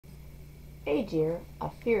Aegir, a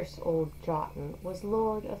fierce old Jotun, was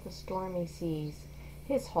lord of the stormy seas.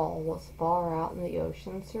 His hall was far out in the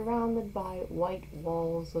ocean, surrounded by white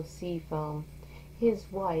walls of sea foam.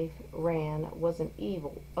 His wife, Ran, was an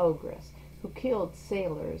evil ogress who killed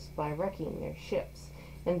sailors by wrecking their ships,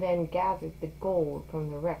 and then gathered the gold from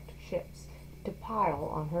the wrecked ships to pile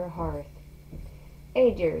on her hearth.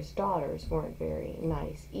 Aegir's daughters weren't very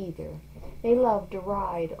nice either. They loved to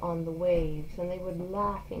ride on the waves, and they would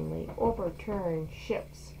laughingly overturn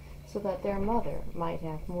ships so that their mother might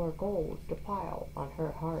have more gold to pile on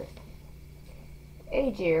her hearth.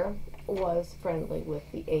 Aegir was friendly with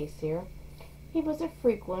the Aesir. He was a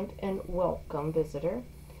frequent and welcome visitor,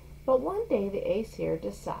 but one day the Aesir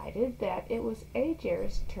decided that it was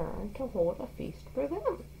Aegir's turn to hold a feast for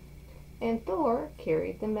them, and Thor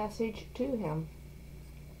carried the message to him.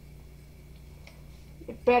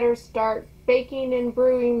 "You better start baking and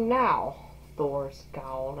brewing now," Thor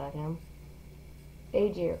scowled at him.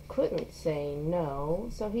 Aegir couldn't say no,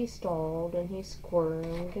 so he stalled and he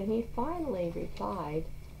squirmed, and he finally replied,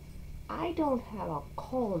 "I don't have a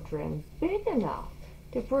cauldron big enough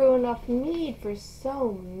to brew enough mead for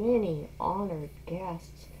so many honored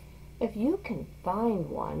guests. If you can find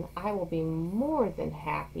one, I will be more than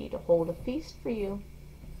happy to hold a feast for you."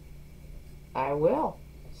 "I will,"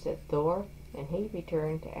 said Thor, and he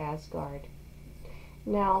returned to Asgard.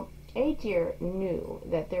 Now, Aegir knew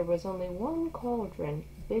that there was only one cauldron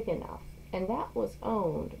big enough, and that was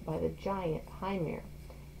owned by the giant Heimir,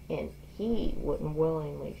 and he wouldn't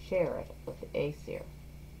willingly share it with the Aesir.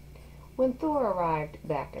 When Thor arrived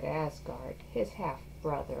back at Asgard, his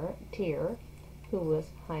half-brother, Tyr, who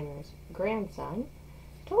was Heimir's grandson,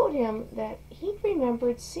 told him that he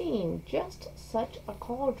remembered seeing just such a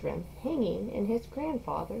cauldron hanging in his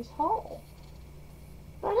grandfather's hall.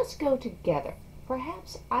 "Let us go together.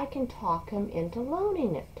 Perhaps I can talk him into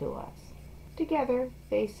loaning it to us." Together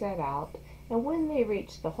they set out, and when they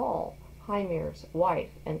reached the hall, Heimir's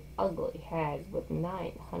wife, an ugly hag with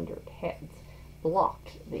 900 heads,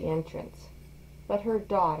 blocked the entrance. But her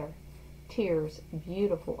daughter, Tyr's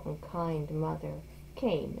beautiful and kind mother,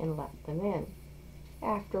 came and let them in.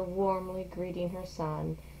 After warmly greeting her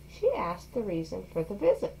son, she asked the reason for the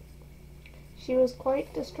visit. She was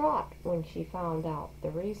quite distraught when she found out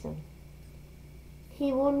the reason.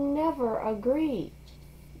 "He will never agree.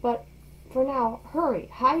 But for now, hurry,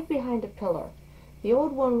 hide behind a pillar. The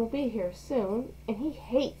old one will be here soon, and he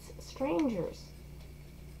hates strangers."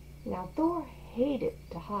 Now Thor hated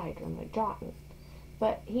to hide from a Jotun,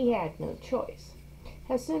 but he had no choice.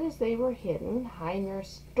 As soon as they were hidden, Heimir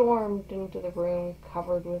stormed into the room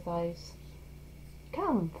covered with ice.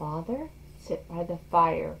 "Come, father, sit by the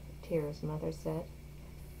fire," Tyr's mother said.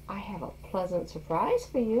 "I have a pleasant surprise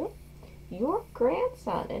for you. Your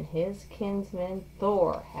grandson and his kinsman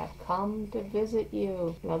Thor have come to visit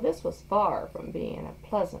you." Now this was far from being a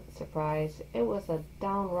pleasant surprise. It was a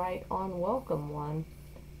downright unwelcome one.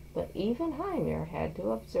 But even Heimir had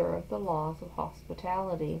to observe the laws of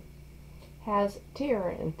hospitality. As Tyr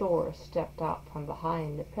and Thor stepped out from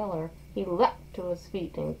behind the pillar, he leapt to his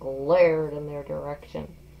feet and glared in their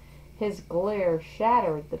direction. His glare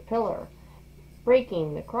shattered the pillar,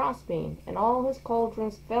 breaking the crossbeam, and all his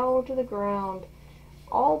cauldrons fell to the ground.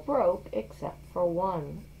 All broke except for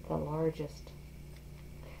one, the largest.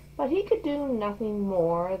 But he could do nothing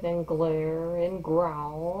more than glare and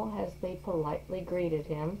growl as they politely greeted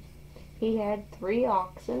him. He had 3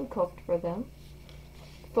 oxen cooked for them.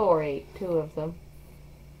 Thor ate 2 of them.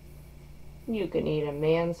 "You can eat a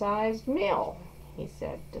man-sized meal," he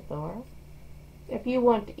said to Thor. "If you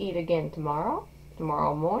want to eat again tomorrow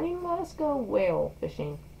morning, let us go whale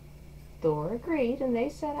fishing." Thor agreed, and they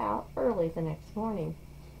set out early the next morning.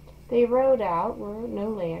 They rowed out where no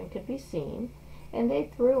land could be seen, and they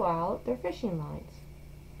threw out their fishing lines.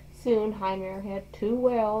 Soon Heimir had 2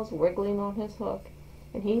 whales wriggling on his hook,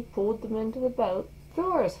 and he pulled them into the boat.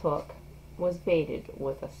 Thor's hook was baited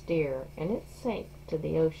with a steer, and it sank to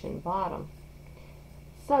the ocean bottom.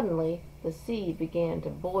 Suddenly the sea began to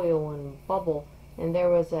boil and bubble, and there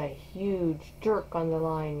was a huge jerk on the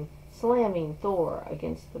line, slamming Thor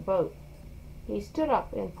against the boat. He stood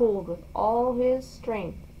up and pulled with all his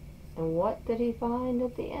strength, and what did he find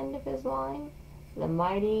at the end of his line? The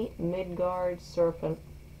mighty Midgard serpent.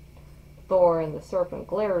 Thor and the serpent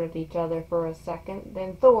glared at each other for a second,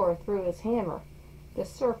 then Thor threw his hammer. The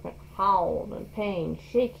serpent howled in pain,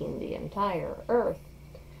 shaking the entire earth.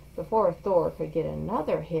 Before Thor could get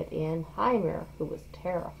another hit in, Heimir, who was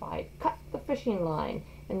terrified, cut the fishing line,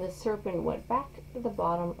 and the serpent went back to the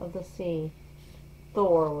bottom of the sea.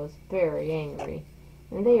 Thor was very angry,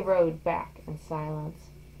 and they rowed back in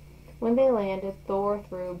silence. When they landed, Thor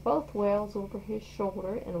threw both whales over his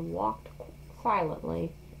shoulder and walked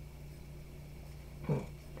silently.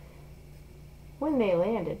 When they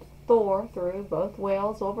landed, Thor threw both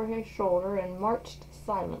whales over his shoulder and marched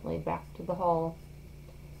silently back to the hall.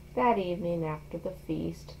 That evening after the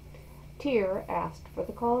feast, Tyr asked for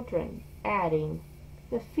the cauldron, adding,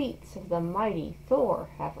 "The feats of the mighty Thor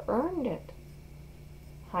have earned it."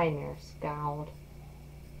 Heimir scowled.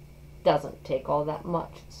 "Doesn't take all that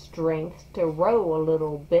much strength to row a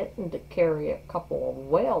little bit and to carry a couple of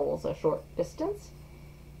whales a short distance.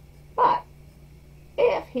 But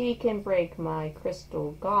if he can break my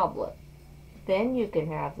crystal goblet, then you can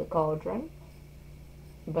have the cauldron.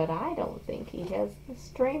 But I don't think he has the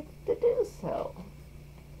strength to do so."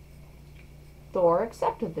 Thor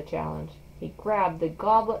accepted the challenge. He grabbed the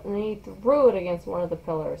goblet and he threw it against one of the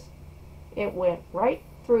pillars. It went right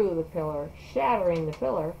through the pillar, shattering the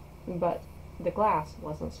pillar, but the glass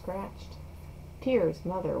wasn't scratched. Tyr's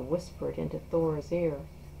mother whispered into Thor's ear,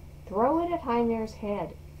 "Throw it at Heimir's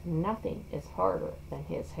head. Nothing is harder than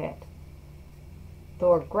his head."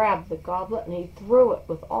 Thor grabbed the goblet and he threw it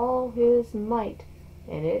with all his might,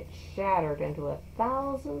 and it shattered into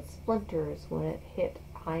 1,000 splinters when it hit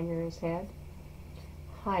Heimir's head.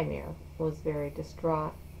 Heimir was very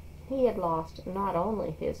distraught. He had lost not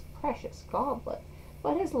only his precious goblet,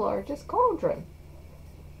 but his largest cauldron.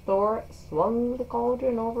 Thor swung the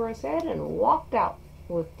cauldron over his head and walked out,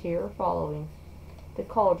 with Tyr following. The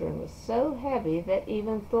cauldron was so heavy that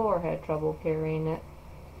even Thor had trouble carrying it.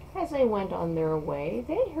 As they went on their way,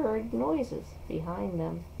 they heard noises behind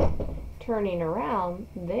them. Turning around,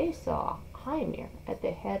 they saw Heimir at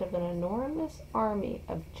the head of an enormous army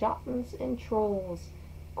of Jotuns and trolls,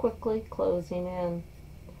 quickly closing in.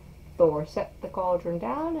 Thor set the cauldron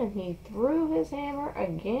down and he threw his hammer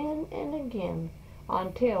again and again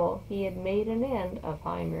until he had made an end of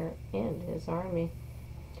Heimir and his army.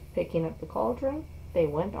 Picking up the cauldron, they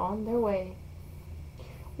went on their way.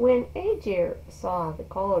 When Aesir saw the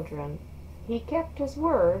cauldron, he kept his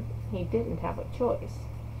word. He didn't have a choice.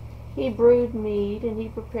 He brewed mead and he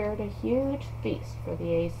prepared a huge feast for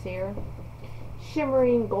the Aesir.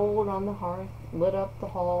 Shimmering gold on the hearth lit up the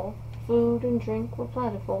hall. Food and drink were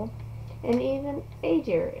plentiful, and even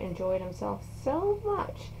Aesir enjoyed himself so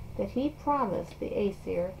much that he promised the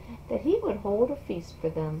Aesir that he would hold a feast for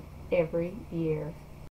them every year.